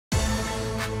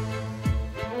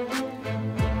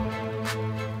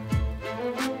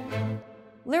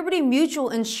Liberty Mutual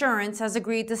Insurance has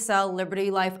agreed to sell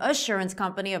Liberty Life Assurance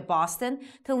Company of Boston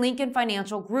to Lincoln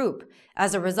Financial Group.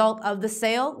 As a result of the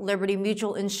sale, Liberty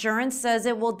Mutual Insurance says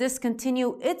it will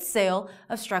discontinue its sale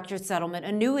of structured settlement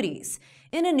annuities.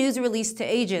 In a news release to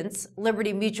agents,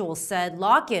 Liberty Mutual said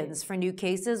lock-ins for new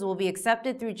cases will be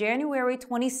accepted through January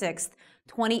 26,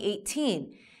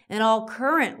 2018, and all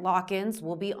current lock-ins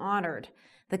will be honored.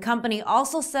 The company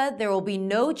also said there will be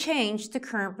no change to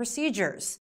current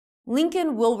procedures.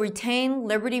 Lincoln will retain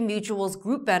Liberty Mutual's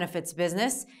group benefits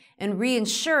business and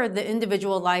reinsure the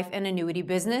individual life and annuity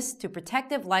business to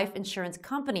Protective Life Insurance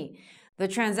Company. The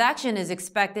transaction is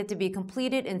expected to be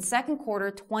completed in second quarter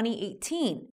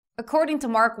 2018. According to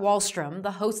Mark Wahlstrom,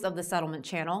 the host of the Settlement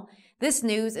Channel, this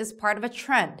news is part of a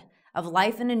trend of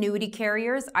life and annuity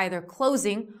carriers either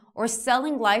closing or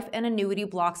selling life and annuity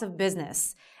blocks of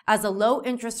business, as a low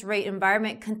interest rate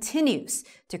environment continues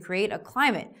to create a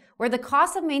climate where the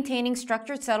cost of maintaining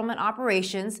structured settlement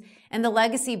operations and the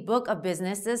legacy book of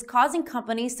business is causing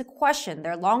companies to question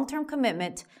their long-term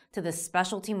commitment to the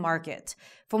specialty market.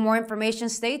 For more information,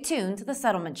 stay tuned to the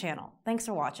Settlement Channel. Thanks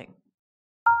for watching.